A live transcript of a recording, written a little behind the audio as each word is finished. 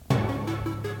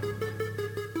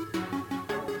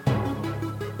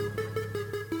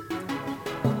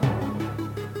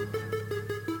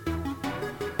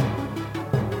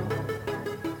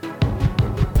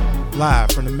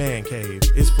Live from the man cave,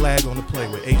 it's Flag on the Play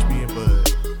with HB and Bud.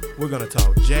 We're gonna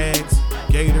talk Jags,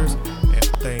 Gators, and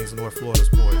things North Florida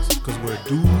sports, cause we're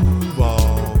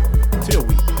Duval till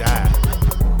we die.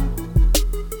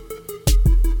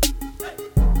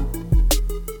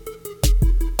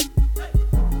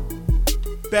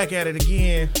 Back at it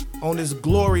again on this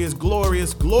glorious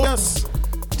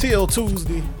till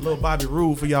Tuesday. Little Bobby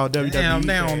Roode for y'all WWE fans.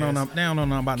 Down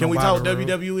on about Can no we Bobby talk Roode.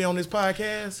 WWE on this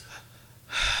podcast?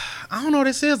 I don't know.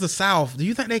 This is the South. Do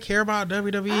you think they care about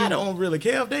WWE? I don't really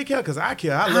care if they care, because I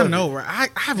care. I love know. it. Right?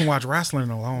 I haven't watched wrestling in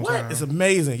a long time. What? It's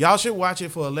amazing. Y'all should watch it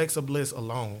for Alexa Bliss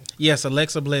alone. Yes,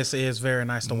 Alexa Bliss is very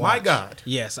nice to watch. My God.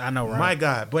 Yes, I know, right? My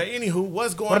God. But anywho,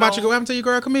 what's going on? What about you? What happened to your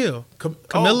girl, Camille?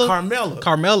 Camilla?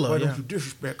 Carmella. Well, Yeah. don't you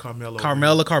disrespect Carmella.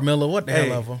 Carmella. What the Hey,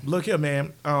 hell of her? look here,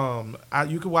 man.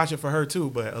 You can watch it for her too,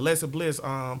 but Alexa Bliss,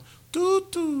 so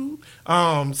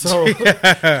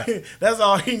that's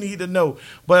all you need to know.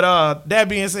 But that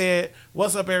being said,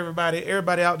 what's up, everybody?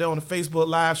 Everybody out there on the Facebook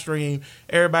live stream,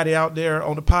 everybody out there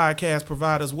on the podcast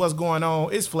providers, what's going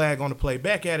on? It's Flag on the Play.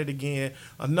 Back at it again.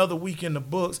 Another week in the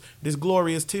books. This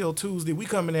glorious Till Tuesday. We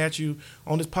coming at you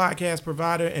on this podcast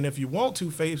provider, and if you want to,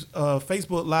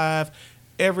 Facebook Live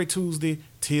every Tuesday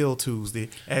till Tuesday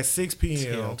at 6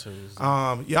 p.m.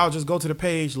 Y'all just go to the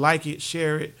page, like it,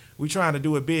 share it. We're trying to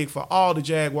do it big for all the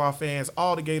Jaguar fans,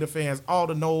 all the Gator fans, all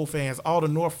the Noel fans, all the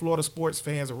North Florida sports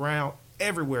fans around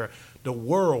everywhere. The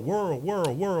world.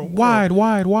 Wide.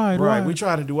 Right, we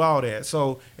try to do all that.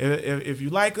 So if you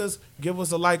like us, give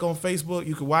us a like on Facebook.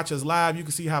 You can watch us live. You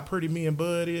can see how pretty me and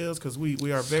Bud is, because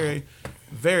we are very,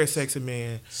 very sexy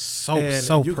men. So you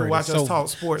pretty. Can watch us talk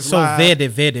sports so live.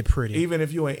 very pretty. Even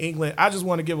if you're in England. I just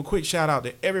want to give a quick shout out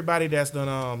to everybody that's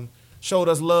done showed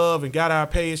us love and got our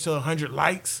page to 100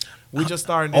 likes. We just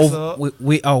starting this up.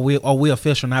 We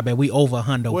official, not bad. We over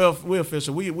 100. We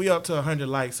official. We up to 100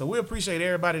 likes. So we appreciate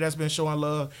everybody that's been showing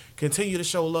love. Continue to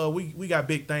show love. We got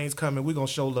big things coming. We're gonna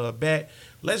show love back.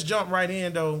 Let's jump right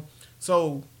in though.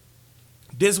 So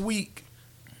this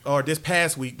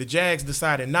past week, the Jags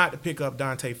decided not to pick up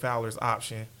Dante Fowler's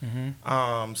option.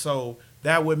 Mm-hmm. So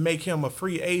that would make him a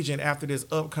free agent after this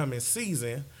upcoming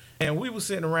season. And we were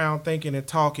sitting around thinking and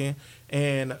talking,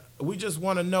 and we just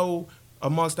want to know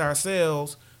amongst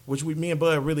ourselves, which me and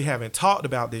Bud really haven't talked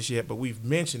about this yet, but we've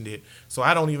mentioned it. So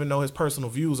I don't even know his personal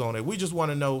views on it. We just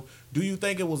want to know, do you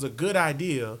think it was a good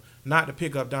idea not to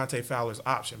pick up Dante Fowler's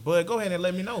option? Bud, go ahead and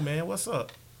let me know, man. What's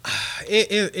up?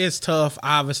 It's tough.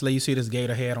 Obviously, you see this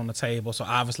Gator head on the table, so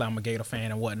obviously I'm a Gator fan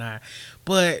and whatnot.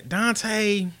 But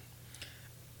Dante,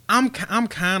 I'm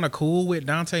kind of cool with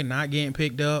Dante not getting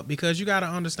picked up, because you got to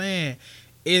understand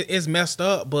it's messed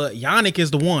up. But Yannick is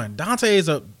the one. Dante is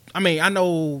I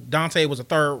know Dante was a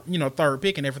third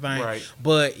pick and everything, right?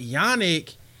 But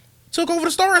Yannick took over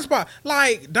the starting spot.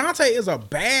 Like, Dante is a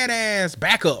badass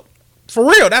backup. For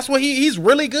real, that's what he's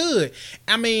really good.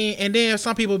 And then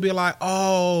some people be like,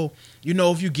 oh,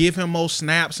 if you give him more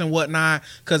snaps and whatnot,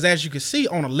 because as you can see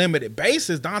on a limited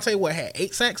basis, Dante had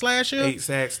 8 sacks last year? 8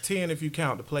 sacks, 10 if you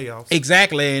count the playoffs.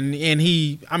 Exactly, and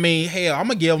hell, I'm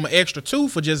gonna give him an extra 2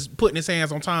 for just putting his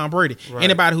hands on Tom Brady. Right.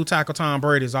 Anybody who tackle Tom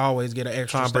Brady is always get an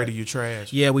extra. Tom Brady, you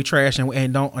trash. Yeah, we trash,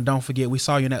 and don't forget, we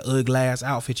saw you in that ugly ass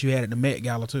outfit you had at the Met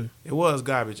Gala too. It was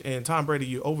garbage, and Tom Brady,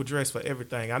 you overdressed for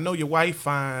everything. I know your wife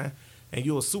fine, and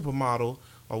you're a supermodel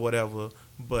or whatever,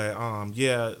 but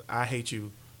yeah, I hate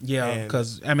you. Yeah,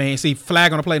 because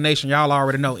Flag on the Play Nation, y'all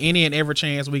already know. Any and every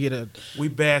chance we get we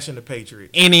bashing the Patriots.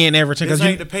 Any and every chance. This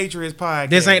ain't the Patriots podcast.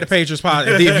 This ain't the Patriots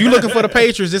podcast. If you looking for the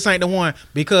Patriots, this ain't the one.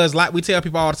 Because like we tell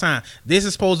people all the time, this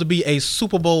is supposed to be a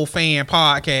Super Bowl fan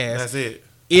podcast. That's it.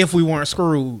 If we weren't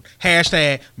screwed.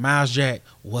 # Miles Jack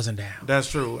wasn't down. That's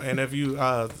true. And if you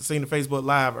seen the Facebook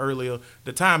Live earlier,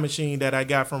 the time machine that I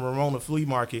got from Ramona Flea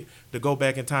Market to go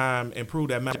back in time and prove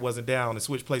that Miles wasn't down and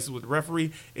switch places with the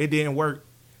referee, it didn't work.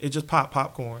 It just popped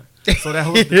popcorn. So that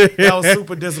was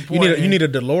super disappointing. You need a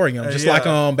DeLorean, just like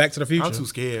Back to the Future. I'm too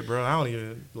scared, bro. I don't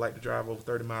even like to drive over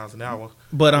 30 miles an hour.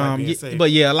 But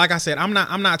yeah, like I said, I'm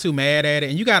not too mad at it.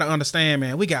 And you got to understand,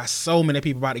 man, we got so many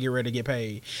people about to get ready to get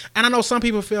paid. And I know some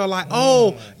people feel like,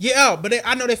 but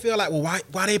I know they feel like, well,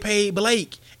 why they paid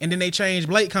Blake and then they changed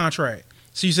Blake contract.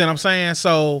 So you see what I'm saying?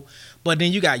 So, but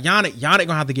then you got Yannick. Yannick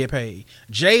gonna have to get paid.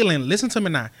 Jalen, listen to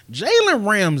me now. Jalen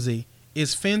Ramsey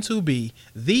is fin to be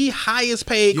the highest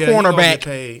paid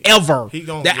cornerback ever. He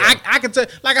gonna I can tell.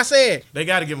 Like I said, they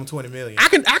got to give him $20 million. I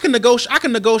can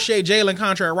negotiate Jalen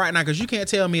contract right now, because you can't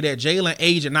tell me that Jalen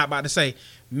agent not about to say,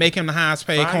 make him the highest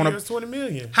paid 5 corner, years, $20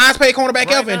 million. highest paid cornerback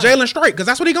Right ever, and now. Jalen Straight, because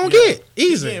that's what he gonna get.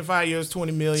 He's Easy. getting 5 years,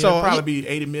 $20 million. So, It'll probably be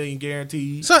 $80 million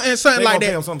guaranteed. Something They like gonna pay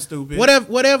that. him something stupid.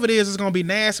 Whatever it is, it's gonna be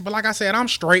nasty. But like I said, I'm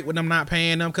straight with them not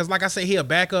paying them because, like I said, he a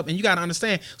backup, and you gotta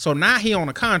understand. So now he on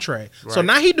a contract. So Right.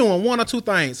 now he doing one or two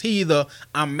things. He either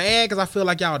I'm mad because I feel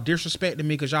like y'all disrespecting me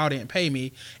because y'all didn't pay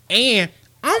me, and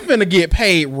I'm finna get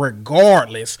paid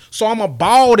regardless. So I'm a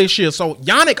ball this year. So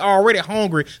Yannick already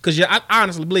hungry because I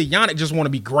honestly believe Yannick just want to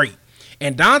be great,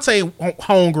 and Dante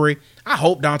hungry. I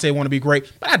hope Dante want to be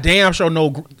great, but I damn sure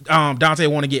know Dante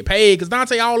want to get paid because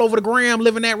Dante all over the gram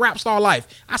living that rap star life.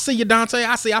 I see you, Dante.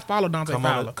 I follow Dante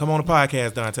Fowler. Come on the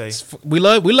podcast, Dante. We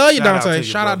love you, Shout out to Dante. you,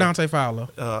 Shout out brother. Dante Fowler.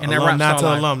 And that rap Alumni star to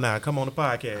life. alumni. Come on the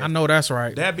podcast. I know that's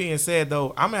right. That being said,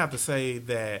 though, I'm gonna have to say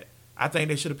that I think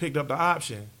they should have picked up the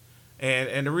option,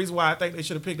 and the reason why I think they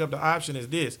should have picked up the option is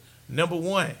this: number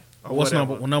one. Or What's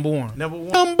whatever. number one? Number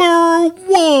one. Number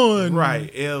one. Right.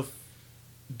 If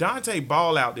Dante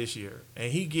ball out this year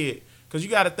and he get, because you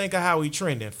got to think of how he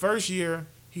trending. First year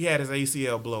he had his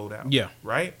ACL blowed out. Yeah.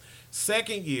 Right.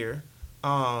 Second year,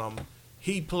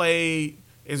 he played.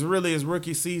 It's really his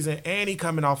rookie season, and he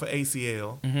coming off of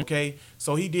ACL. Okay,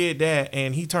 so he did that,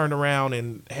 and he turned around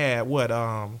and had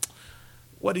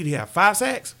what did he have? 5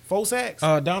 sacks? 4 sacks?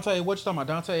 Dante, what you talking about?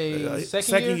 Dante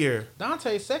second year.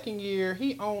 Dante's second year,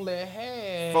 he only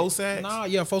had 4 sacks? Nah,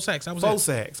 yeah, 4 sacks. That was 4 it.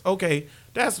 sacks. Okay,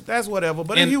 that's whatever.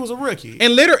 But And- he was a rookie.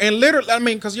 And literally, I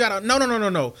mean, because you gotta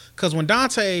no. Because when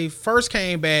Dante first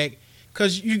came back,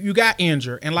 because you got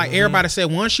injured, and like everybody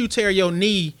said, once you tear your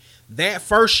knee, that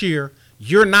first year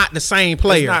you're not the same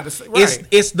player. Not the same- right.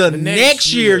 It's the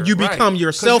next year you right. become 'Cause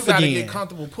yourself you gotta again. Get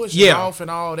comfortable pushing Yeah. off and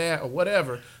all that or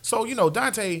whatever. So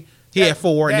Dante. He had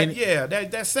 4, and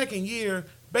that second year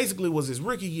basically was his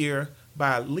rookie year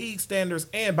by league standards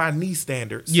and by knee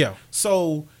standards. Yeah.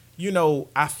 So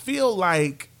I feel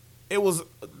like it was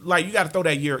like you got to throw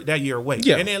that year away.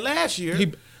 Yeah. And then last year.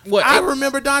 What- I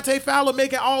remember Dante Fowler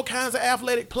making all kinds of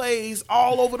athletic plays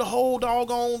all over the whole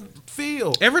doggone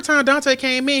field. Every time Dante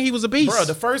came in, he was a beast. Bro,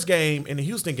 the first game in the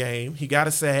Houston game, he got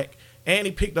a sack and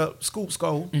he picked up scoop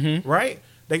score, right?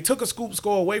 They took a scoop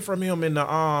score away from him in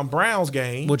the Browns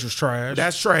game. which was trash.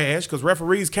 That's trash because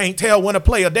referees can't tell when a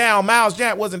player down. Miles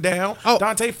Jack wasn't down. Oh.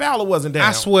 Dante Fowler wasn't down.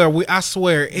 I swear, I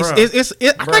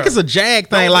Bruh. I think it's a jag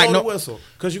thing. Don't Like blow no, the whistle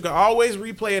because you can always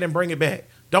replay it and bring it back.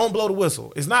 Don't blow the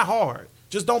whistle. It's not hard.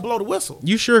 Just don't blow the whistle.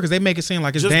 you sure? Because they make it seem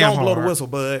like it's Just damn don't blow hard. the whistle,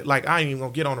 bud. Like I ain't even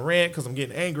gonna get on the rant because I'm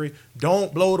getting angry.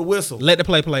 Don't blow the whistle. Let the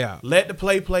play out. Let the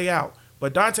play out.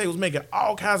 But Dante was making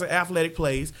all kinds of athletic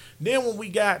plays. Then when we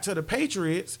got to the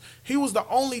Patriots, he was the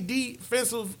only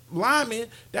defensive lineman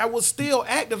that was still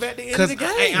active at the end of the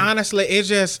game. Honestly, it's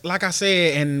just like I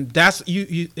said, and that's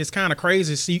you it's kind of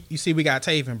crazy. You see, we got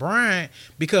Taven Bryant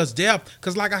because depth.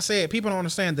 Because like I said, people don't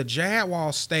understand the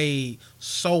Jaguars stayed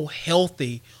so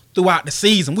healthy throughout the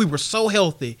season. We were so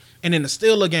healthy, and in the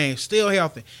Steelers game, still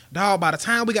healthy. Dog, by the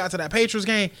time we got to that Patriots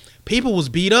game, people was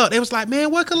beat up. They was like,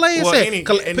 man, what Calais said?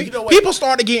 People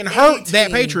started getting hurt that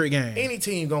Patriot game. Any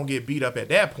team gonna get beat up at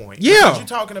that point. Yeah. Because you're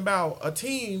talking about a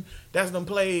team that's done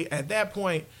played at that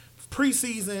point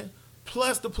preseason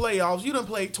plus the playoffs. You done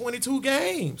played 22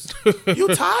 games. You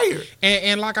tired.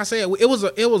 And like I said, it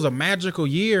was a magical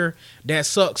year that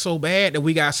sucked so bad that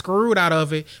we got screwed out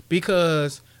of it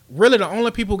because really the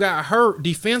only people got hurt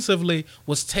defensively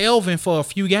was Telvin for a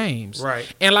few games. Right.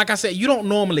 And like I said, you don't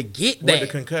normally get that. With the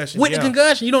concussion. With the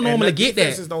concussion, you don't And normally the get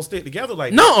defenses that. don't stick together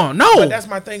like No, that. no. But that's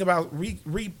my thing about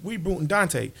rebooting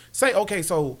Dante. Say, okay,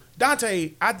 so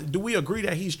Dante, do we agree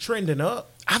that he's trending up?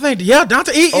 I think, yeah,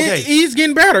 Dante, he's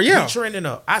getting better, yeah. He's trending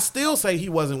up. I still say he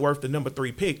wasn't worth the number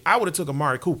 3 pick. I would have took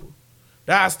Amari Cooper.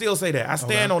 I still say that. I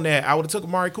stand on that. I would have took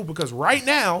Amari Cooper because right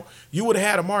now you would have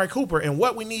had Amari Cooper, and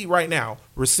what we need right now,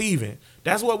 receiving.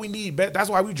 That's what we need. That's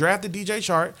why we drafted DJ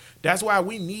Chark. That's why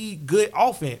we need good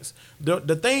offense.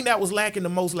 The thing that was lacking the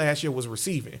most last year was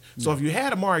receiving. So if you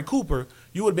had Amari Cooper,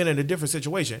 you would have been in a different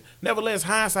situation. Nevertheless,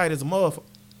 hindsight is a motherfucker.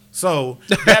 So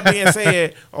that being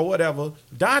said, or whatever,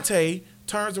 Dante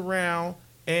turns around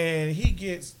and he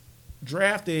gets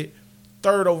drafted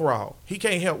 3rd overall. He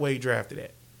can't help where he drafted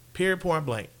at. Period, point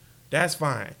blank. That's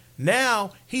fine.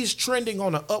 Now he's trending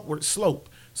on an upward slope.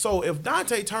 So if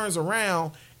Dante turns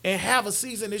around and have a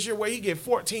season this year where he get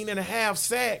 14 and a half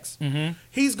sacks,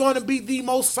 he's going to be the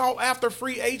most sought after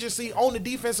free agency on the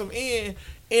defensive end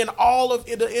in all of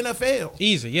the NFL.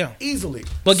 Easy, yeah. Easily.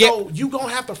 But so you going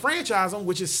to have to franchise him,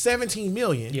 which is $17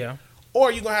 million. Yeah.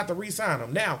 or you're gonna have to re-sign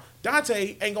him. Now,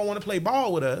 Dante ain't gonna want to play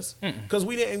ball with us because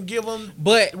we didn't give him.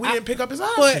 But we didn't pick up his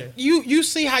option. But you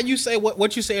see how you say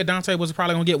what you said Dante was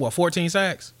probably gonna get 14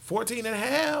 sacks? 14 and a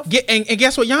half. And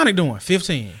guess what Yannick doing?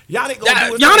 15. Yannick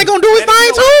gonna do his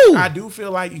thing too. I do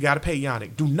feel like you got to pay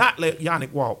Yannick. Do not let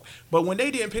Yannick walk. But when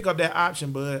they didn't pick up that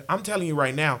option, bud, I'm telling you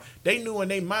right now, they knew in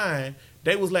their mind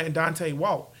they was letting Dante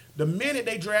walk. The minute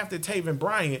they drafted Taven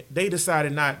Bryant, they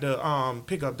decided not to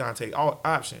pick up Dante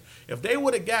option. If they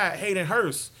would have got Hayden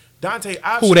Hurst, Dante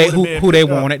option who they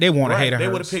wanted. They wanted Hayden Hurst.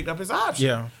 They would have picked up his option.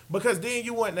 Yeah. Because then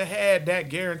you wouldn't have had that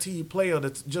guaranteed player to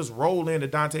just roll into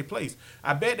Dante place.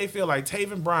 I bet they feel like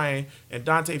Taven Bryan and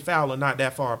Dante Fowler not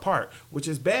that far apart, which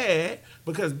is bad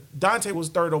because Dante was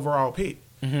 3rd overall pick.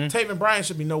 Taven Bryan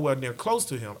should be nowhere near close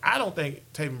to him. I don't think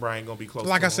Taven Bryan going to be close to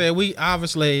him. Like I said, we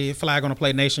obviously Flag on the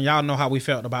Play Nation. Y'all know how we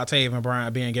felt about Taven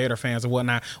Bryan being Gator fans and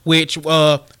whatnot, which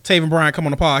Taven Bryan, come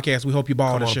on the podcast. We hope you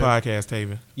ball this shit. Come on the podcast,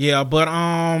 Taven. Yeah, but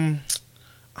I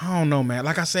don't know, man.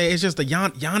 Like I said, it's just the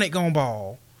Yannick gonna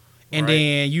ball. And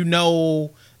then you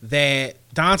know that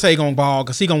Dante gonna ball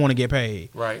because he gonna want to get paid.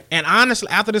 Right. And honestly,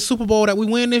 after the Super Bowl that we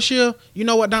win this year, you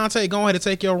know what, Dante? Go ahead and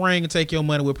take your ring and take your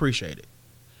money. We appreciate it.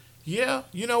 Yeah,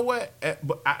 you know what?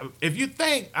 But if you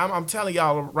think, I'm telling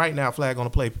y'all right now, Flag on the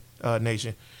Play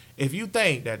Nation, if you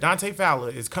think that Dante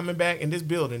Fowler is coming back in this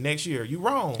building next year, you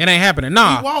wrong. It ain't happening.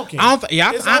 Nah. He walking. I'm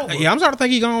starting to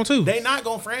think he gone too. They not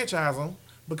going to franchise him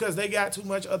because they got too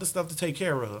much other stuff to take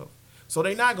care of. So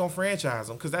they not gonna franchise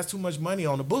him because that's too much money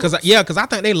on the books. Because I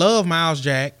think they love Miles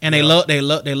Jack and they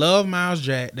love Miles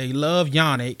Jack. They love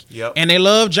Yannick. Yep. And they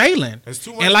love Jalen. It's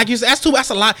too much. And like you said, that's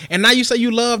a lot. And now you say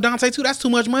you love Dante too. That's too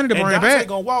much money to bring Dante back.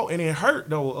 Gonna walk, and it hurt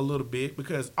though a little bit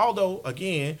because although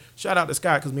again, shout out to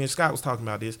Scott because me and Scott was talking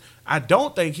about this. I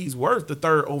don't think he's worth the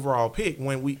 3rd overall pick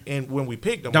when we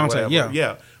picked him. Dante, or whatever.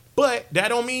 Yeah. But that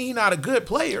don't mean he's not a good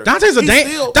player. Dante's a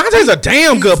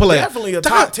damn good player. Definitely a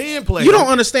top 10 player. You don't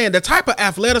understand the type of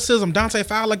athleticism Dante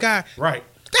Fowler got. Right.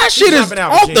 That shit is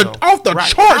off the right.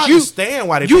 charts. I understand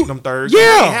why they picked him 3rd. Yeah.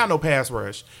 They didn't have no pass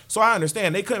rush. So I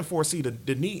understand they couldn't foresee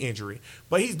the knee injury.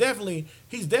 But he's definitely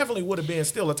would have been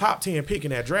still a top 10 pick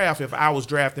in that draft if I was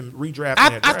redrafting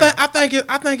that draft.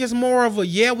 I think it's more of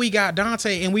a we got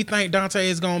Dante and we think Dante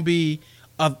is gonna be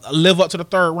live up to the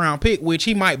 3rd round pick, which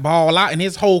he might ball out in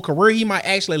his whole career. He might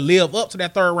actually live up to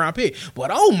that 3rd round pick.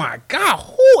 But oh my God,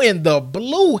 who in the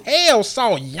blue hell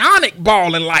saw Yannick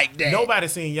balling like that? Nobody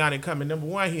seen Yannick coming. Number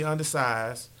one, he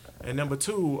undersized, and number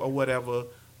two, or whatever,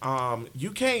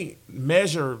 you can't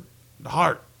measure the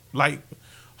heart. Like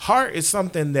heart is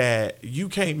something that you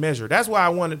can't measure. That's why I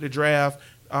wanted to draft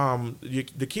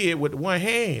the kid with the one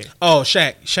hand. Oh,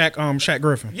 Shaq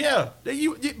Griffin. Yeah,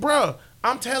 bruh.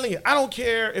 I'm telling you, I don't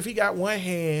care if he got one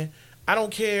hand. I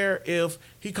don't care if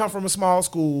he come from a small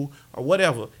school or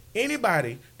whatever.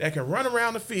 Anybody that can run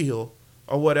around the field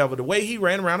or whatever, the way he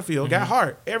ran around the field, got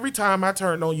heart. Every time I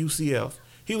turned on UCF,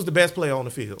 he was the best player on the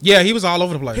field. Yeah, he was all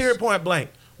over the place. Period, point blank.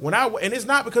 And it's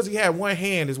not because he had one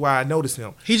hand is why I noticed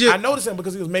him. I noticed him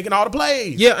because he was making all the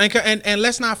plays. Yeah, and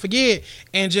let's not forget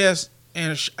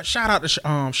and shout out to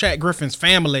Shaq Griffin's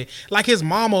family. Like his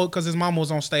mama, because his mama was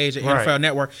on stage at NFL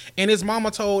Network, and his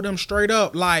mama told him straight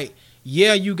up, like,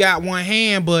 yeah, you got one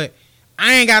hand, but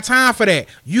I ain't got time for that.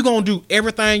 You gonna do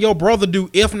everything your brother do,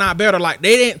 if not better. Like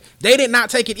they did not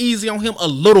take it easy on him a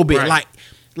little bit. Right.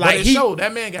 Like he showed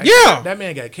that man got that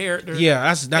man got character. Yeah,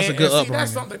 that's a good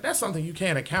upbringing. That's something you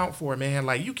can't account for, man.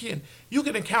 Like you can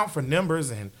account for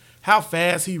numbers and how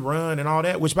fast he run and all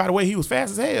that, which, by the way, he was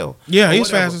fast as hell. Yeah,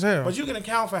 he's fast as hell. But you can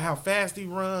account for how fast he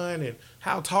run and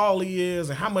how tall he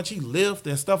is and how much he lift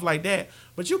and stuff like that.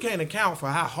 But you can't account for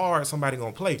how hard somebody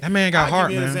going to play. That man got heart, man. I'll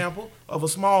give you an example of a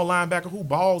small linebacker who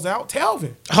balls out,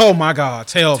 Telvin. Oh, my God,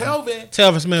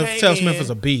 Telvin Smith is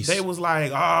a beast. They was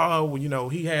like,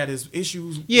 he had his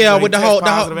issues. Yeah, with the whole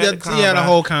combine.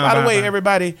 By the way,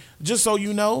 everybody, just so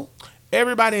you know,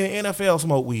 everybody in the NFL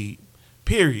smoke weed,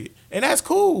 period. And that's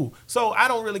cool. So I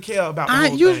don't really care about the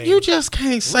whole thing. You just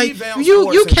can't say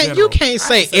you can't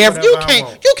say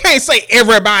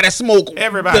everybody smoke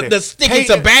the sticky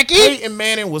tobacco. Peyton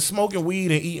Manning was smoking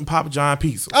weed and eating Papa John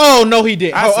pizza. Oh no, he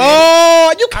didn't.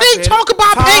 You can't talk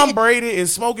about Tom Brady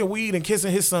is smoking weed and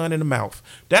kissing his son in the mouth.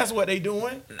 That's what they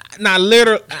doing. Now,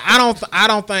 literally, I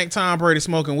don't think Tom Brady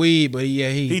smoking weed, but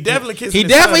he definitely kissing. He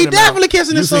definitely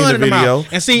kissing his son in the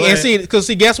mouth. And because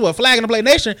guess what? Flag in the Play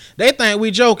Nation, they think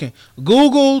we joking.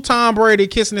 Google Tom Brady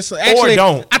kissing his son. Actually, or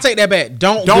don't. I take that back.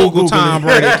 Don't Google Tom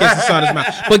Brady kissing his son in his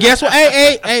mouth. But guess what?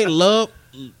 Hey, love.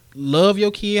 love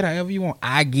your kid however you want,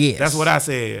 I guess. That's what I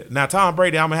said. Now, Tom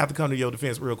Brady, I'm going to have to come to your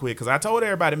defense real quick because I told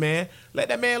everybody, man, let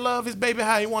that man love his baby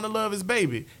how he want to love his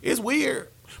baby. It's weird,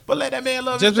 but let that man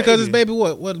love his baby. Just because his baby,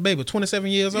 what baby, 27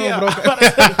 years old? Yeah, But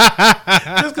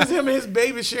okay. just because him and his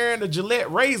baby sharing the Gillette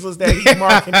razors that he's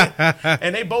marketing,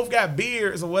 and they both got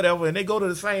beards or whatever, and they go to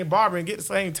the same barber and get the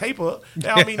same taper,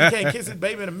 that don't mean he can't kiss his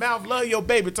baby in the mouth. Love your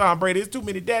baby, Tom Brady. There's too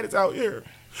many daddies out here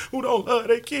who don't love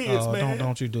their kids, man.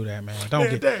 Don't you do that, man.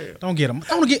 Man, Don't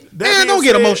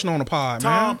get emotional on the pod,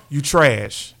 Tom, man. you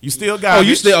trash. You still got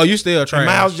you still trash. And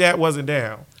Miles Jack wasn't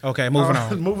down. Okay, moving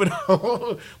on. Moving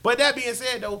on. But that being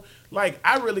said, though, like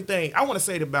I really think I want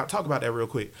to talk about that real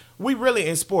quick. We really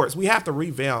in sports, we have to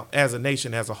revamp as a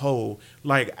nation as a whole,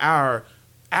 like our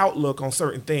outlook on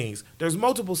certain things. There's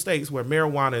multiple states where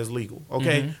marijuana is legal.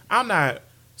 Okay, I'm not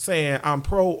saying I'm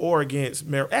pro or against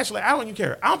marijuana. Actually, I don't even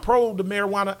care. I'm pro the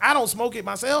marijuana. I don't smoke it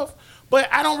myself, but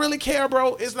I don't really care,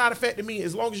 bro. It's not affecting me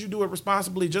as long as you do it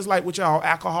responsibly, just like with y'all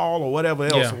alcohol or whatever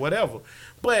else or whatever.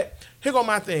 But here go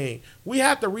my thing. We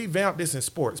have to revamp this in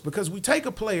sports because we take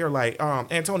a player like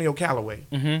Antonio Callaway,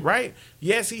 right?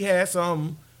 Yes, he had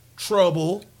some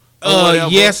trouble.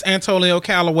 Yes, Antonio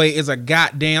Callaway is a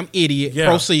goddamn idiot. Yeah,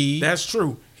 Proceed. That's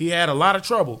true. He had a lot of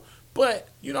trouble. But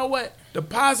you know what? The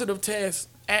positive test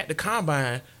at the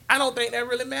combine, I don't think that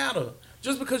really matters.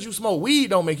 Just because you smoke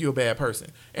weed don't make you a bad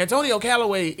person. Antonio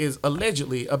Callaway is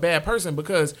allegedly a bad person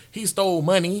because he stole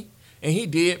money and he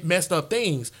did messed up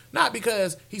things, not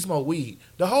because he smoked weed.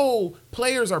 The whole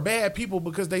players are bad people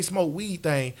because they smoke weed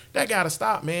thing, that got to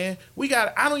stop, man.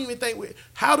 I don't even think,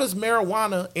 how does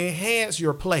marijuana enhance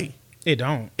your play? It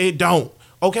don't. It don't.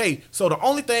 Okay, so the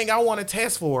only thing I want to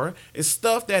test for is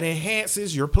stuff that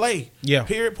enhances your play. Yeah.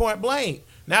 Period, point blank.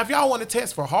 Now, if y'all want to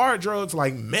test for hard drugs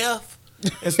like meth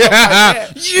and stuff like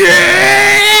that.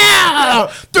 Yeah!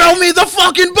 Throw me the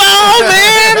fucking ball,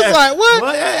 man! It's like, what?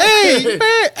 Well, Hey,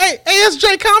 man. Hey,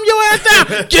 ASJ, calm your ass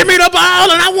down. Give me the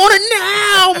ball and I want it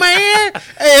now, man.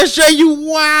 ASJ, you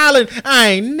wildin'. I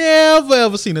ain't never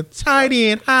ever seen a tight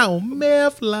end high on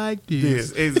meth like this.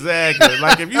 Yes, exactly.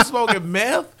 Like, if you smoking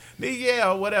meth, then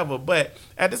yeah, or whatever. But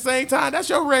at the same time, that's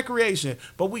your recreation.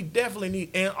 But we definitely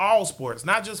need, in all sports,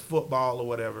 not just football or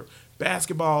whatever,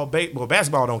 basketball,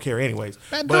 basketball don't care anyways.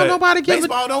 But nobody gives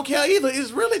baseball don't care either.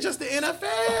 It's really just the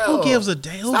NFL. Who gives a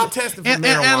damn? Stop testing for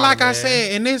marijuana, and like man. I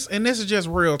said, and this is just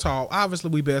real talk.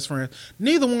 Obviously, we best friends.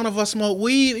 Neither one of us smoke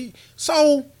weed,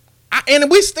 so.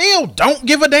 And we still don't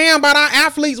give a damn about our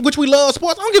athletes, which we love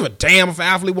sports. I don't give a damn if an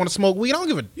athlete want to smoke weed. I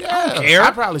don't care.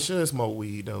 I probably should smoke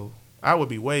weed though. I would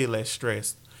be way less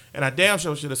stressed. And I damn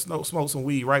sure should have smoked some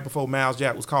weed right before Miles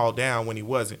Jack was called down when he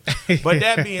wasn't. But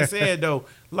that being said, though,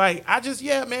 like, I just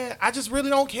really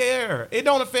don't care. It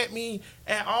don't affect me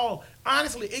at all.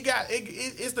 Honestly,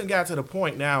 it's done got to the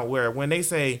point now where when they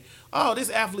say, oh, this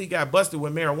athlete got busted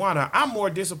with marijuana, I'm more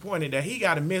disappointed that he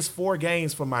got to miss 4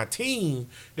 games for my team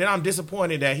than I'm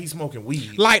disappointed that he's smoking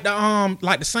weed. Like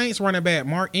the Saints running back,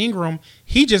 Mark Ingram,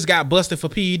 he just got busted for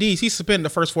PEDs. He suspended the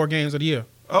first 4 games of the year.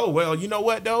 Oh, well, you know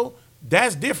what, though?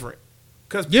 That's different.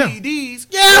 Because Yeah. PEDs,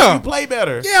 Yeah. you play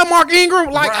better. Yeah, Mark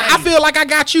Ingram. Like, Right. I feel like I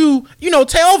got you. You know,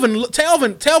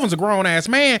 Telvin's a grown ass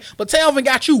man, but Telvin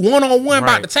got you one-on-one about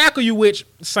Right. to tackle you, which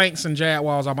Saints and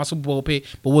Jaguars are my Super Bowl pick,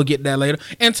 but we'll get to that later.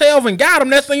 And Telvin got him.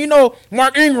 Next thing you know,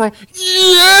 Mark Ingram,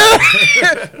 yeah,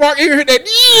 Mark Ingram hit that,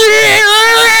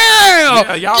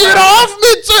 Yeah, y'all get right. off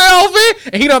me, Telvin,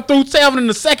 and he done threw Telvin in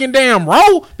the second damn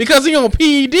row because he on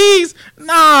PEDs.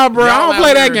 Nah, bro, I Y'all don't out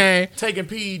play that here game. Taking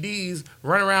PEDs,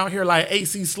 running around here like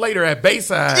AC Slater at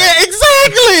Bayside. Yeah,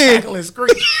 exactly. Tackling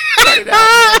screech. Cut it out,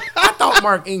 man. I thought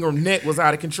Mark Ingram's neck was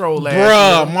out of control last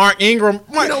Bruh, year. Mark Ingram.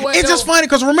 know what, It's just though? funny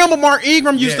because remember Mark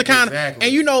Ingram used Yeah, to kind of, exactly.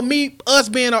 and you know us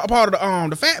being a part of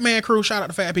the Fat Man crew. Shout out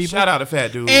to fat people. Shout out to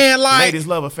fat dude. And, like- ladies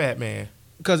love a fat man.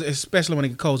 Because especially when it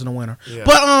gets cold in the winter. Yeah.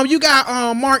 But you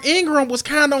got Mark Ingram was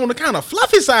kind of on the kind of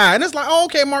fluffy side, and it's like, oh,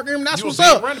 okay, Mark Ingram, that's You a what's big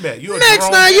up. running back. You a Next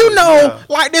Jerome thing you Bettis, know, yeah.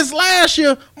 like this last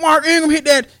year, Mark Ingram hit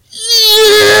that.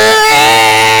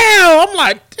 Yeah, I'm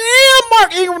like, damn,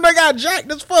 Mark Ingram, they got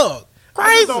jacked as fuck. I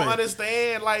Crazy. just don't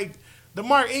understand, like, the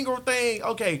Mark Ingram thing.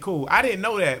 Okay, cool. I didn't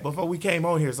know that before we came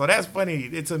on here, so that's funny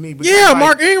to me. because, Yeah, like,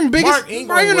 Mark Ingram, Mark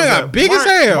Ingram was got big as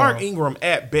hell. Mark Ingram,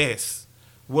 at best,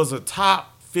 was a top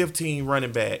 15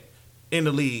 running back in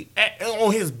the league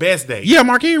on his best day. Yeah,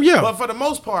 Mark Ingram, yeah. But for the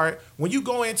most part, when you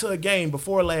go into a game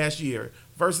before last year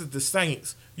versus the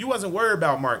Saints, you wasn't worried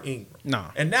about Mark Ingram. No.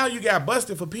 And now you got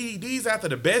busted for PEDs after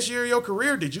the best year of your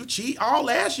career. Did you cheat all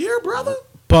last year, brother?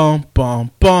 Bum,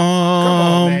 bum, bum. Come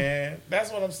on, man.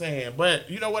 That's what I'm saying. But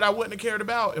you know what I wouldn't have cared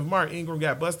about if Mark Ingram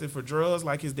got busted for drugs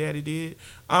like his daddy did.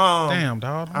 Damn,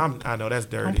 dog. I know that's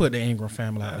dirty. Don't put the Ingram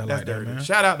family out there That's like dirty. that, man.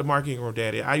 Shout out to Mark Ingram,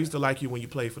 daddy. I used to like you when you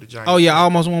played for the Giants. Oh yeah,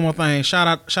 almost one more thing. Shout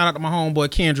out to my homeboy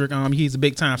Kendrick. He's a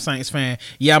big time Saints fan.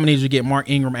 Yeah, I'm gonna need you to get Mark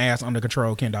Ingram ass under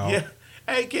control, Ken Dog. Yeah.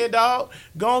 Hey, kid dog,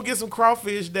 go and get some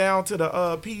crawfish down to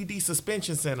the PED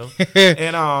suspension center,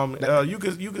 and you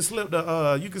could slip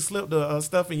the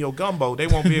stuff in your gumbo. They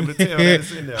won't be able to tell that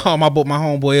it's in there. Oh, my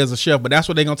homeboy is a chef, but that's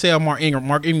what they gonna tell Mark Ingram.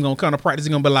 Mark Ingram gonna come to practice.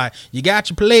 He gonna be like, "You got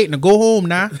your plate, now go home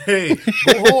now." Hey,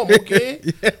 go home, okay?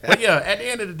 But yeah, at the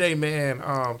end of the day, man,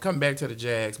 coming back to the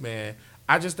Jags, man.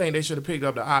 I just think they should have picked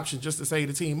up the option just to save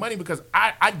the team money because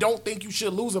I don't think you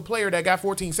should lose a player that got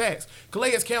 14 sacks.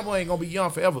 Calais Campbell ain't going to be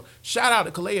young forever. Shout out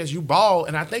to Calais. You ball,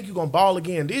 and I think you're going to ball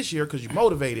again this year because you're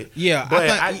motivated. Yeah. But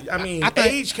I think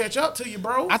age catch up to you,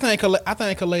 bro. I think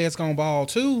Calais is going to ball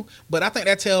too, but I think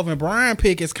that Telvin Bryan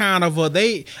pick is kind of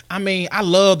I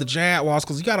love the Jaguars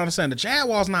because you got to understand the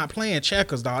Jaguars not playing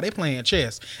checkers, dog. They playing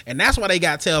chess. And that's why they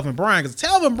got Telvin Bryan because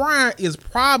Telvin Bryan is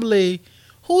probably –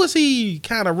 who is he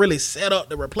kind of really set up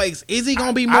to replace? Is he going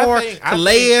to be more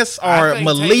Calais or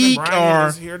Malik or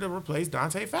is here to replace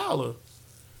Dante Fowler?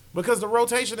 Because the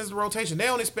rotation is the rotation. They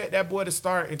don't expect that boy to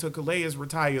start until Calais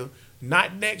retire,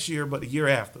 not next year, but the year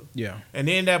after. Yeah. And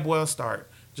then that boy will start.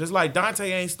 Just like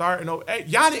Dante ain't starting.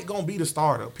 Yannick going to be the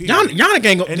starter. Yannick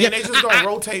ain't going. And then they just going to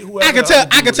rotate whoever.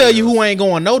 I can tell you who ain't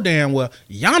going no damn well.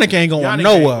 Yannick ain't going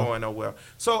nowhere.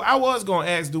 So I was going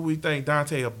to ask, do we think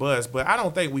Dante a bust? But I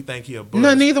don't think we think he a bust.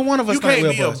 No, neither one of us think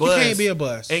we're a bust. You can't be a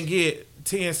bust. And get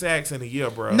 10 sacks in a year,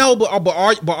 bro. No,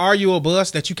 but are you a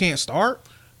bust that you can't start?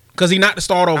 Because he not the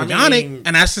start over Yannick.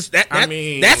 And that's just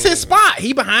that's his spot.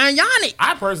 He behind Yannick.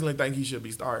 I personally think he should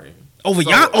be starting. Over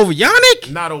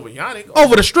Yannick? Not over Yannick.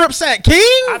 Over the strip sack king?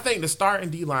 I think the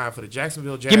starting D-line for the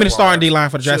Jacksonville Jaguars. Give me the starting D-line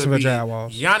for the Jacksonville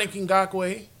Jaguars. Yannick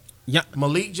Ngakoue,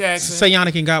 Malik Jackson. Say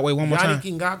Yannick Ngakoue one more time.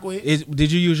 Yannick Ngakoue.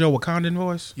 Did you use your Wakandan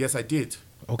voice? Yes, I did.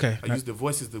 Okay. I used the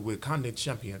voices of the Wakandan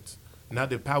champions. Now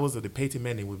the powers of the Peyton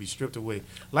Manning will be stripped away.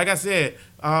 Like I said,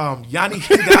 Yannick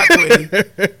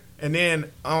Ngakoue. And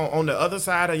then on the other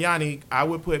side of Yannick, I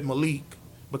would put Malik.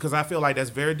 Because I feel like that's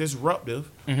very disruptive.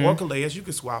 Mm-hmm. Or Calais, you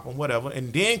could swap him, whatever.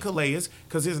 And then Calais,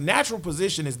 because his natural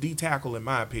position is D-tackle, in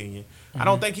my opinion. Mm-hmm. I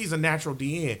don't think he's a natural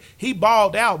D-end. He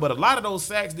balled out, but a lot of those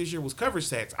sacks this year was coverage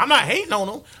sacks. I'm not hating on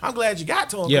him. I'm glad you got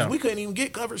to him because we couldn't even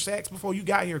get coverage sacks before you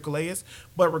got here, Calais.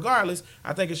 But regardless,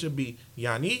 I think it should be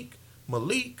Yannick,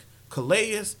 Malik,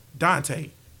 Calais,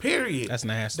 Dante. Period. That's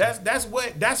nasty. That's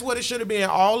what it should have been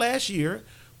all last year.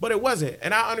 But it wasn't.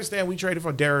 And I understand we traded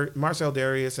for Marcel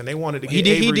Darius, and they wanted to get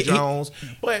Avery Jones.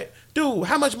 But, dude,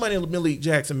 how much money is Malik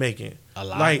Jackson making? A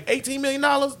lot. Like $18 million,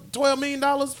 $12 million,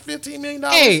 $15 million?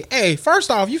 Hey, first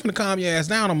off, you finna calm your ass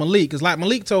down on Malik. Because like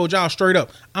Malik told y'all straight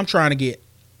up, I'm trying to get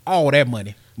all that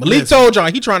money. Malik told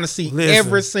y'all he trying to see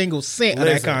every single cent of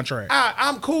that contract.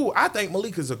 I'm cool. I think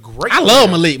Malik is a great player. I love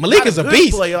Malik. Malik is a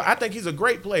beast. Player. I think he's a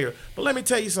great player. But let me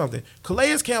tell you something.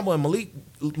 Calais Campbell and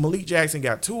Malik Jackson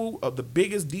got two of the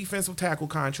biggest defensive tackle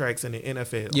contracts in the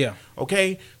NFL. Yeah.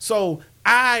 Okay? So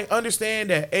I understand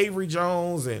that Avery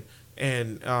Jones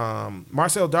and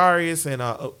Marcel Darius and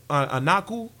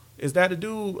Anaku, is that the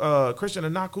dude? Christian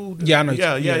Anaku? Yeah, I know.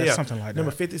 Yeah. Something like that.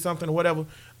 Number 50-something or whatever.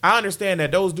 I understand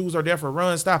that those dudes are there for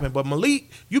run stopping, but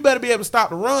Malik, you better be able to stop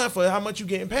the run for how much you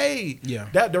getting paid. Yeah.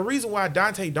 The reason why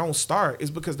Dante don't start is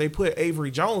because they put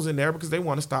Avery Jones in there because they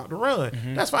want to stop the run.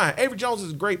 Mm-hmm. That's fine. Avery Jones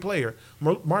is a great player.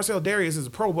 Marcel Darius is a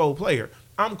Pro Bowl player.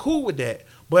 I'm cool with that.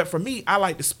 But for me, I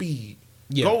like the speed.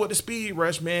 Yeah. Go with the speed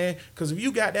rush, man. Because if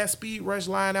you got that speed rush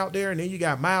line out there, and then you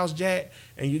got Miles Jack,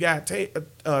 and you got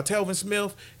Telvin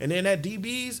Smith, and then that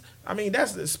DBs, I mean,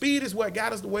 that's the speed is what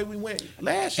got us the way we went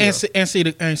last year. And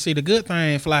see the good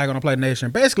thing, Flag on the Play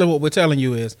Nation. Basically, what we're telling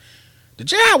you is the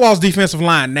Jaguars' defensive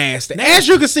line nasty. As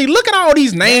you can see, look at all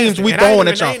these names we throwing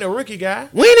at y'all. Ain't a rookie guy.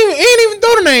 We ain't even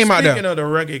throw the name out there. Speaking of the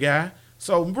rookie guy,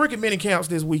 so rookie mini camps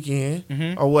this weekend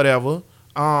or whatever.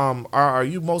 Are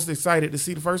you most excited to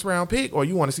see the first round pick, or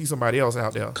you want to see somebody else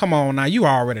out there? Come on now, you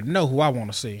already know who I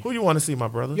want to see. Who you want to see, my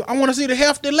brother? I want to see the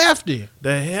hefty lefty.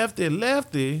 The hefty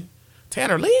lefty,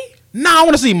 Tanner Lee? No, I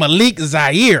want to see Malik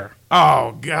Zaire.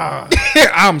 Oh God!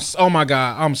 Oh my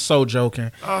God! I'm so joking.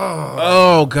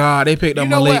 Oh God! They picked up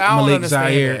Malik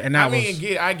Zaire, and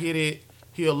I get it.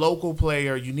 He a local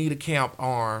player. You need a camp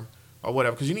arm. Or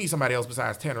whatever, because you need somebody else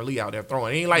besides Tanner Lee out there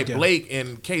throwing. It ain't like Blake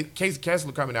and Casey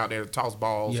Kessler coming out there to toss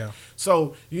balls. Yeah.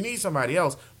 So you need somebody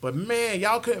else. But, man,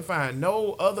 y'all couldn't find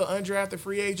no other undrafted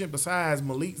free agent besides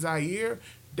Malik Zaire.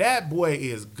 That boy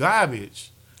is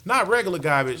garbage. Not regular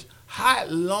garbage.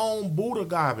 Hot, long Buddha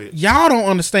garbage. Y'all don't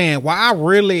understand why I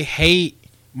really hate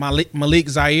Malik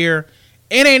Zaire.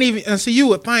 It ain't even, and see, you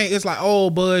would think it's like, oh,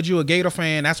 Bud, you a Gator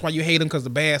fan. That's why you hate him because the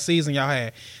bad season y'all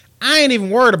had. I ain't even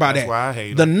worried about That's that. why I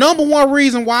hate the him. number one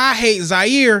reason why I hate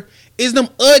Zaire is them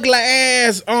ugly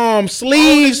ass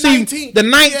sleeves. The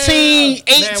 19,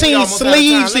 18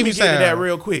 sleeves. Let me get to that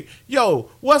real quick. Yo,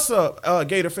 what's up,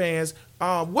 Gator fans?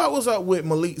 What was up with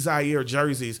Malik Zaire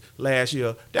jerseys last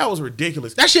year? That was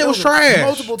ridiculous. That shit was trash.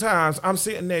 Multiple times I'm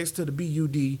sitting next to the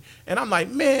BUD and I'm like,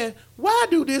 man, why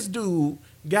do this dude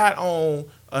got on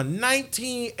a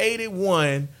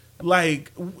 1981?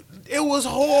 Like, it was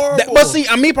horrible. But see,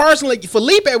 me personally,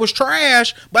 Felipe was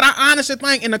trash. But I honestly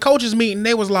think in the coaches meeting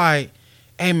they was like,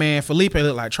 hey man, Felipe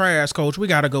look like trash, coach. We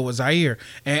gotta go with Zaire.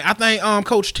 And I think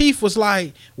Coach Teeth was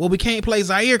like, well, we can't play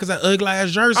Zaire because that ugly ass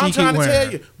jersey I'm he trying keep to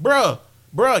wearing. tell you,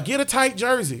 bruh, get a tight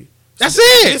jersey. That's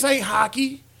it. This ain't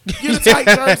hockey. Get a tight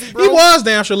jersey, bro. He was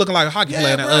damn sure looking like a hockey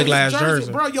player in that bro, ugly ass his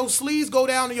jersey. Bro, your sleeves go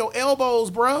down to your elbows,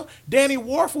 bro. Danny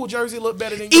Warfel jersey look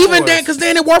better than yours. Even that, because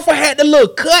Danny Warfel had the little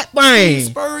cut thing.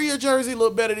 Spurrier jersey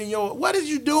look better than yours. What is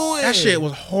you doing? That shit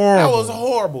was horrible. That was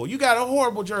horrible. You got a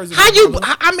horrible jersey. How you?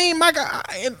 I mean, Mike,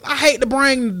 I hate to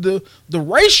bring the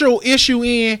racial issue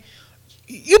in.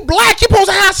 You black, you supposed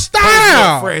to have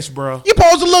style. Look fresh, bro. You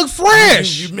supposed to look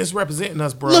fresh. You misrepresenting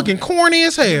us, bro. Looking corny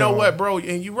as hell. You know what, bro?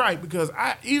 And you're right, because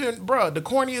the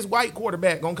corniest white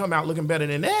quarterback gonna come out looking better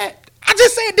than that. I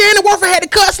just said Danny Warfel had the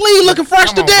cut sleeve looking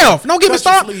fresh to death. Don't get me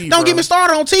started. Don't get me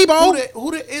started on Tebow.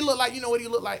 It looked like, you know what he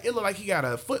looked like? It looked like he got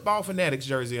a Football Fanatics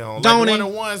jersey on. Don't like he?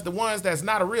 one of the ones that's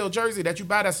not a real jersey that you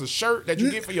buy. That's a shirt that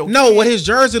you get for your No, kid. what his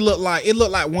jersey looked like? It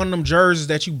looked like one of them jerseys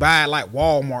that you buy at like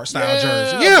Walmart style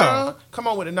jersey. Yeah, bruh. Come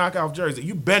on with a knockoff jersey.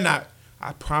 You better not.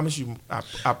 I promise you.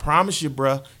 I promise you,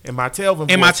 bruh. In my Telvin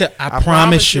voice, I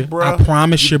promise you, bruh. I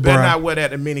promise you, better bruh. not wear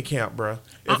that at mini camp, bruh.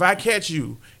 If I catch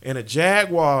you in a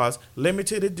Jaguars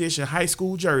limited edition high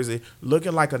school jersey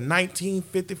looking like a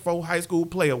 1954 high school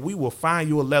player, we will find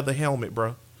you a leather helmet,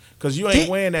 bruh. Because you ain't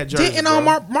wearing that jersey, Didn't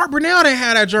bruh. Mark Brunell didn't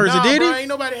have that jersey, did he? Ain't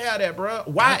nobody had that, bro.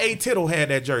 Y.A. Tittle had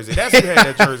that jersey. That's who had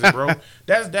that jersey, bro.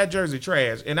 That jersey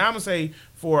trash. And I'm going to say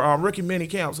for rookie mini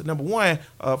camps, number one,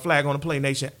 flag on the Play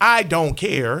Nation, I don't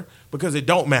care because it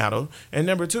don't matter. And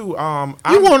number two, You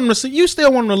want him to see? You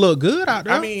still want him to look good out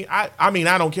there? I mean,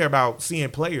 I don't care about seeing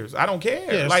players. I don't care.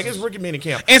 Yes. Like, it's rookie mini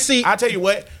camp. And see, I tell you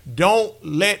what, don't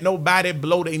let nobody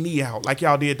blow their knee out like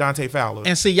y'all did Dante Fowler.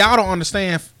 and see, y'all don't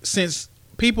understand. Since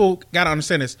people gotta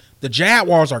understand this, the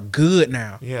Jaguars are good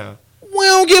now. Yeah. We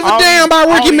don't give a All damn these- about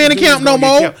all rookie these mini dudes camp no gonna get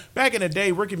more. kept. Back in the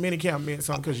day, rookie mini camp meant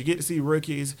something because you get to see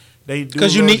rookies. They do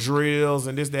 'Cause you little need- drills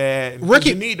and this, that. And Rookie-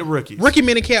 you need the rookies. Rookie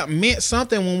mini camp meant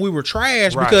something when we were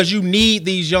trash Right. because you need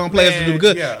these young players to Man, do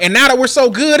good. yeah. And now that we're so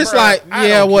good, it's Bruh, like, I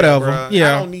yeah, don't care, whatever. bruh.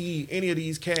 Yeah, I don't need any of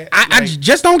these cats. I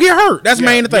just don't get hurt. That's the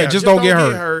main thing. Just don't get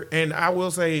hurt. And I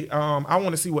will say, I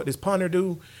want to see what this punter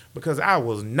do because I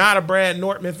was not a Brad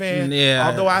Nortman fan. Yeah.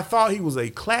 Although I thought he was a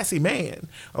classy man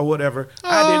or whatever.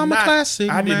 I'm a classy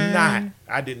man.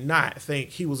 I did not think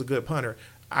he was a good punter.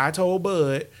 I told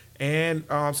Bud and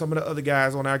some of the other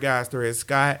guys on our guys thread,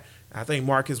 Scott, I think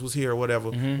Marcus was here or whatever,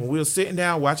 when we were sitting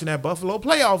down watching that Buffalo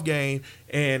playoff game,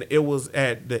 and it was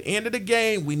at the end of the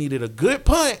game, we needed a good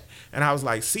punt, and I was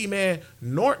like, see, man,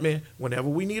 Nortman, whenever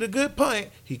we need a good punt,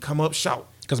 he come up short.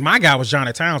 Because my guy was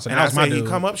Johnny Townsend. And That I was my say he dude.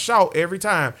 come up short every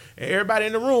time. And everybody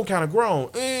in the room kind of groaned.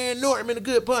 Nortman a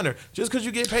good punter. Just because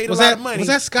you get paid a lot of money. Was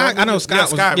that Scott? don't I know mean- Scott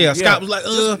was. Scott was like,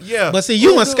 Yeah. But see, you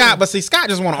Real and good. Scott. But see, Scott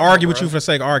just want to argue with you for the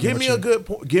sake of arguing. Give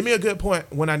me a good point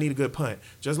when I need a good punt.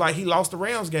 Just like he lost the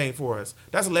Rams game for us.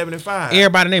 That's 11-5.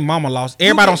 Everybody named Mama lost.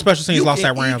 Everybody on special teams lost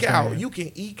that Rams game. You can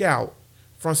eke out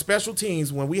from special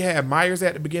teams when we had Myers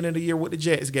at the beginning of the year with the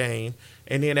Jets game,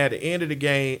 and then at the end of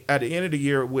the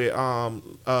year with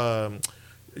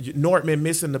Nortman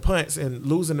missing the punts and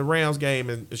losing the Rams game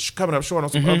and coming up short on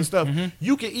some other stuff.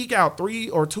 You can eke out 3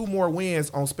 or 2 more wins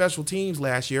on special teams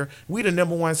last year. We the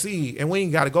number 1 seed, and we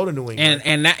ain't got to go to New England.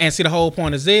 And see, the whole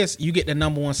point is this: you get the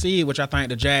number 1 seed, which I think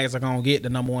the Jags are gonna get the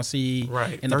number 1 seed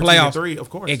in the 13 playoffs. 3, of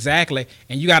course. Exactly.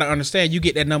 And you got to understand, you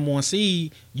get that number 1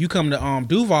 seed, you come to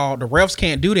Duval. The refs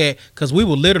can't do that because we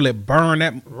will literally burn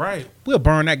that. Right. We'll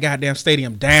burn that goddamn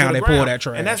stadium down. They pull that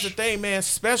trash. And that's the thing, man.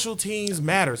 Special teams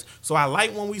matters. So I like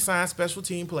when we sign special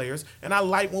team players, and I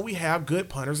like when we have good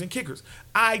punters and kickers.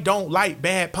 I don't like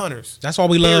bad punters. That's why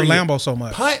we love Period. Lambeau so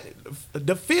much.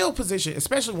 The field position,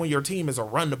 especially when your team is a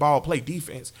run the ball, play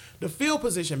defense, the field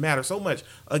position matters so much.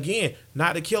 Again,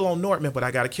 not to kill on Nortman, but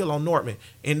I got to kill on Nortman.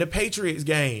 In the Patriots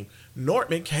game,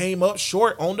 Nortman came up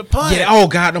short on the punt. Yeah, oh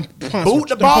God, them punts Boot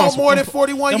the ball more than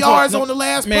 41 yards on the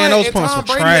last punt, and Tom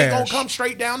Brady ain't going to come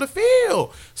straight down the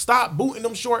field. Stop booting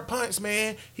them short punts,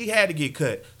 man. He had to get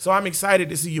cut. So I'm excited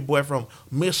to see your boy from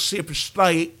Mississippi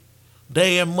State,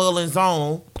 Dan Mullins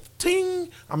on. Ting.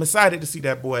 I'm excited to see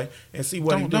that boy and see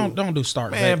what he do. Don't do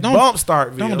Stark Man, Vegas. bump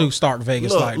Starkville. Don't do Stark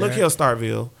Vegas like that. Look here,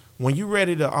 Starkville. When you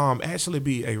ready to actually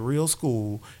be a real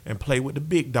school and play with the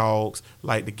big dogs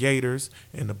like the Gators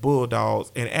and the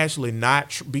Bulldogs and actually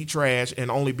not be trash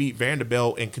and only beat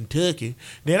Vanderbilt and Kentucky,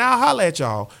 then I'll holler at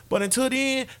y'all. But until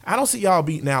then, I don't see y'all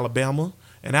beating Alabama.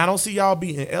 And I don't see y'all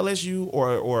beating LSU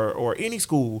or any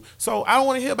school. So I don't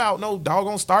want to hear about no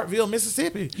doggone Starkville,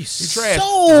 Mississippi. You trash.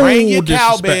 So Bring your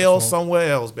cowbell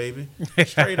somewhere else, baby.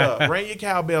 Straight up. Bring your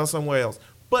cowbell somewhere else.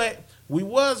 But we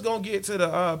was going to get to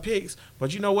the picks.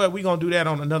 But you know what? We're going to do that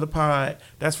on another pod.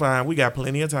 That's fine. We got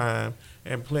plenty of time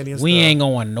and plenty of stuff. We ain't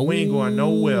going nowhere. We ain't going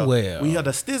nowhere. We have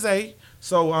the Stizzy.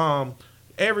 So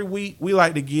every week we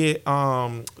like to get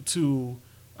to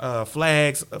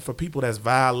flags for people that's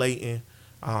violating.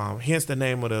 Hence the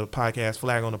name of the podcast,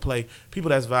 Flag on the Play. People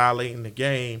that's violating the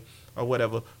game or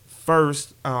whatever.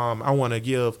 First, I want to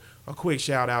give a quick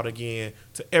shout out again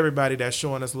to everybody that's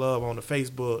showing us love on the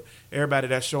Facebook, everybody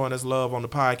that's showing us love on the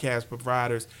podcast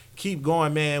providers. Keep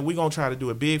going, man. We're going to try to do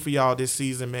it big for y'all this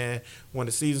season, man. When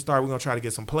the season starts, we're going to try to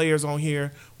get some players on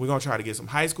here. We're going to try to get some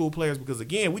high school players because,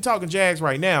 again, we talking Jags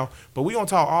right now, but we're going to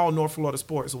talk all North Florida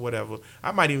sports or whatever.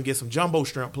 I might even get some jumbo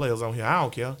shrimp players on here. I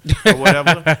don't care or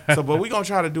whatever. But we're going to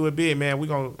try to do it big, man. I'm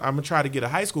going to try to get a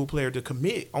high school player to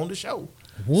commit on the show.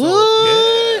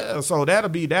 What? So that'll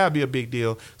be a big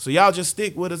deal. So y'all just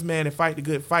stick with us, man, and fight the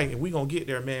good fight, and we gonna get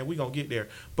there, man. We gonna get there.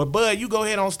 But Bud, you go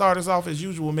ahead and start us off as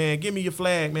usual, man. Give me your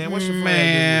flag, man. What's your flag?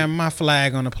 Man, my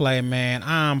flag on the play, man.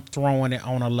 I'm throwing it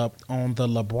on the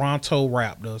LeBronto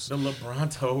Raptors. The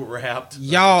LeBronto Raptors.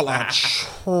 Y'all are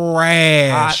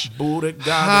trash. Hot booty garbage.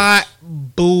 Hot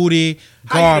booty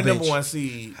How garbage. you the number one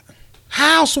seed?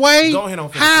 How, Sway? Go ahead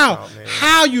and finish How? this out, man.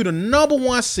 How you the number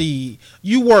one seed?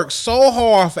 You work so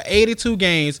hard for 82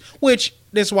 games, which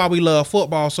this is why we love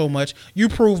football so much. You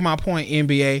prove my point,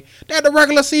 NBA, that the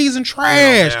regular season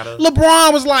trash.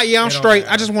 LeBron was like, yeah, I'm straight.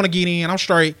 I just want to get in. I'm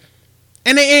straight.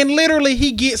 And literally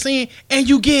he gets in and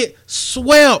you get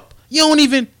swept. You don't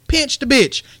even pinch the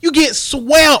bitch. You get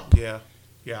swept. Yeah.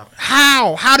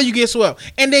 How? How do you get swept?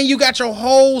 And then you got your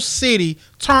whole city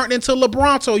turned into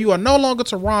LeBronto. You are no longer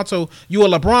Toronto. You are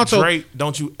LeBronto. Drake,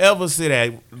 don't you ever sit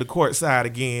at the court side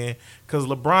again, because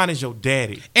LeBron is your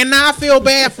daddy. And now I feel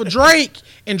bad for Drake.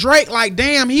 And Drake, like,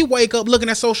 damn, he wake up looking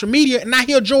at social media and I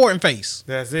hear Jordan face.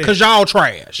 That's it. Because y'all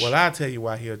trash. Well, I'll tell you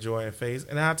why he a Jordan face,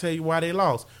 and I'll tell you why they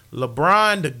lost.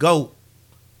 LeBron, the GOAT.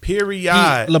 Period.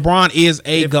 LeBron is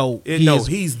a GOAT.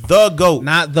 He's the GOAT.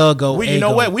 Not the GOAT. You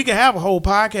know what? We can have a whole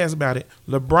podcast about it.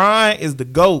 LeBron is the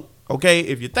GOAT. Okay?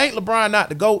 If you think LeBron not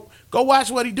the GOAT, go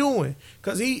watch what he doing.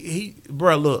 Because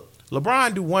bruh, look,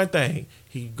 LeBron do one thing.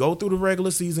 He go through the regular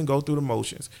season, go through the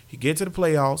motions. He get to the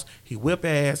playoffs, he whip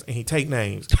ass, and he take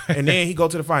names. And then he go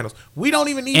to the finals. We don't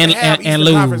even need to have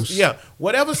Eastern Conference. Yeah,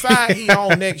 whatever side he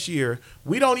on next year,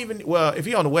 we don't even, well, if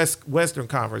he on the Western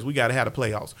Conference, we got to have the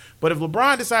playoffs. But if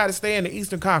LeBron decide to stay in the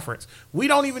Eastern Conference, we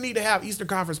don't even need to have Eastern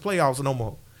Conference playoffs no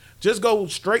more. Just go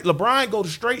straight. LeBron go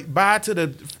straight by to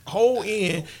the whole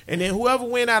end, and then whoever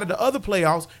win out of the other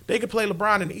playoffs, they can play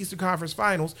LeBron in the Eastern Conference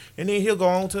Finals, and then he'll go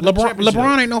on to the championship.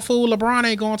 LeBron ain't no fool. LeBron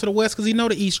ain't going to the West because he know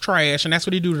the East trash, and that's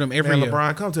what he do to them every year.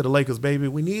 LeBron, come to the Lakers, baby.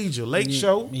 We need you. Lake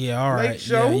Show. Yeah, all right. Lake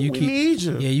Show. Yeah, we need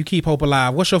you. Yeah, you keep hope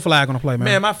alive. What's your flag gonna play, man?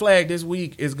 Man, my flag this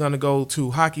week is gonna go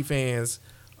to hockey fans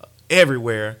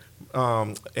everywhere,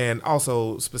 and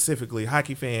also specifically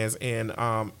hockey fans in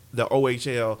the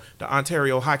OHL, the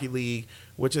Ontario Hockey League,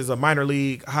 which is a minor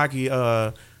league hockey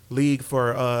league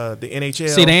for the NHL.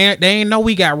 See, they ain't know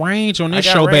we got range on this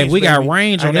show, baby. We got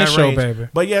range on this show, baby.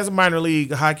 But yeah, it's a minor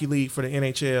league hockey league for the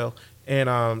NHL.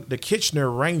 And the Kitchener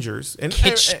Rangers. And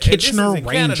Kitchener this is in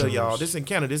Rangers. Canada, y'all. This is in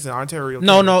Canada. This is in Ontario.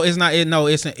 No, it's not.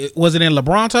 Was it in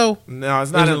Lebronto? No,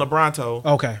 it's not in Lebronto.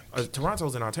 Okay.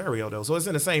 Toronto's in Ontario, though. So it's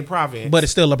in the same province. But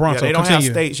it's still Lebronto. Yeah, they don't have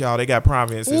states, y'all. They got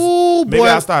provinces. Ooh, Maybe boy.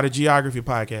 I'll start a geography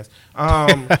podcast.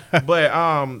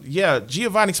 Yeah,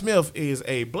 Giovanni Smith is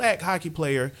a black hockey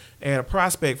player and a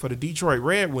prospect for the Detroit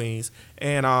Red Wings.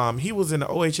 And he was in the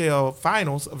OHL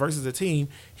finals versus a team.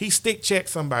 He stick checked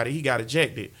somebody. He got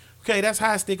ejected. Okay, that's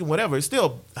high sticking, whatever. It's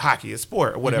still hockey, it's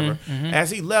sport, or whatever.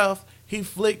 As he left, he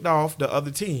flicked off the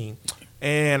other team.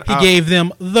 And he gave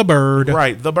them the bird.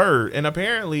 Right, the bird. And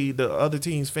apparently the other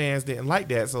team's fans didn't like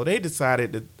that, so they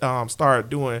decided to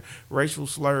start doing racial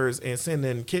slurs and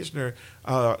sending sending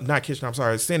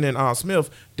Smith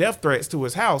death threats to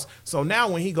his house. So now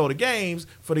when he go to games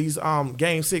for these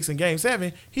Game 6 and Game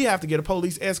 7, he have to get a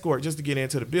police escort just to get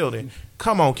into the building.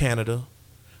 Come on, Canada.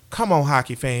 Come on,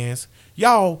 hockey fans.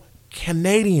 Y'all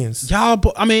Canadians. Y'all,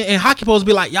 I mean, and hockey supposed to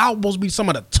be like, y'all supposed to be some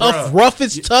of the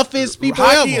toughest people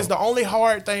hockey ever. is the only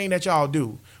hard thing that y'all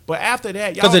do. But after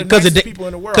that, y'all the nicest people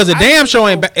in the world. Because a damn show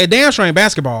ain't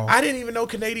basketball. I didn't even know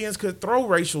Canadians could throw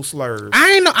racial slurs.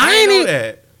 I ain't know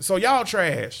that. So y'all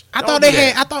trash. I thought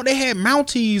they had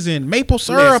Mounties and maple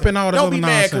syrup and all that. Don't other be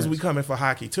mad because nonsense. we coming for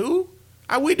hockey too.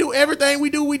 We do everything we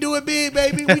do it big,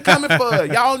 baby. We coming for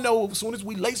it. Y'all know as soon as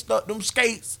we laced up them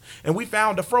skates and we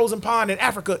found the frozen pond in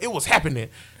Africa, it was happening.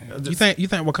 You think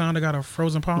Wakanda got a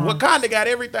frozen pond? Wakanda got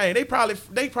everything. They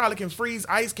probably can freeze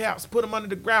ice caps, put them under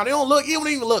the ground. It don't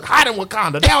even look hot in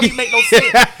Wakanda. That don't even make no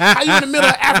sense. How you in the middle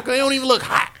of Africa? It don't even look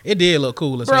hot. It did look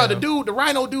cool as bro. hell. The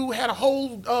rhino dude had a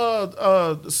whole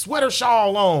sweater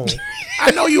shawl on.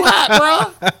 I know you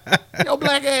hot, bro. Yo,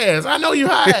 black ass. I know you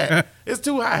hot. It's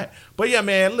too hot. But yeah,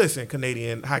 man, listen,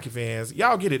 Canadian hockey fans,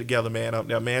 y'all get it together, man, up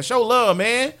there, man. Show love,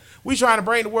 man. We trying to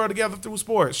bring the world together through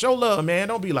sports. Show love, man.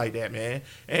 Don't be like that, man.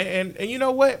 And you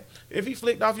know what? If he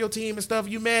flicked off your team and stuff,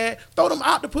 you mad? Throw them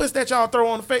octopus that y'all throw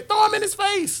on the face. Throw him in his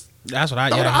face. That's what I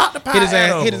throw the octopi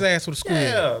hit his ass with a school.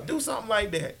 Yeah, do something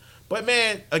like that. But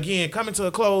man, again, coming to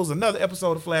a close, another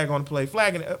episode of Flag on the Play,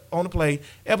 Flagging on the Play,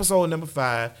 episode number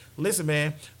 5. Listen,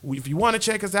 man, if you want to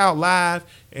check us out live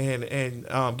and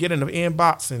get in the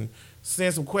inbox and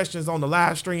send some questions on the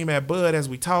live stream at Bud as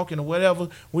we talking or whatever,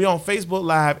 we on Facebook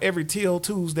Live every till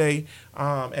Tuesday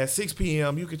at 6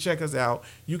 p.m. You can check us out.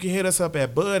 You can hit us up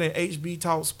at Bud and HB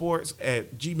Talk Sports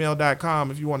at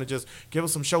gmail.com if you want to just give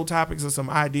us some show topics or some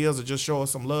ideas or just show us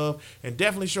some love. And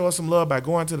definitely show us some love by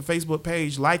going to the Facebook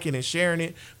page, liking and sharing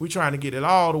it. We're trying to get it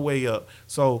all the way up.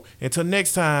 So until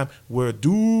next time, we're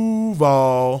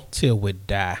Duval. Till we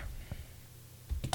die.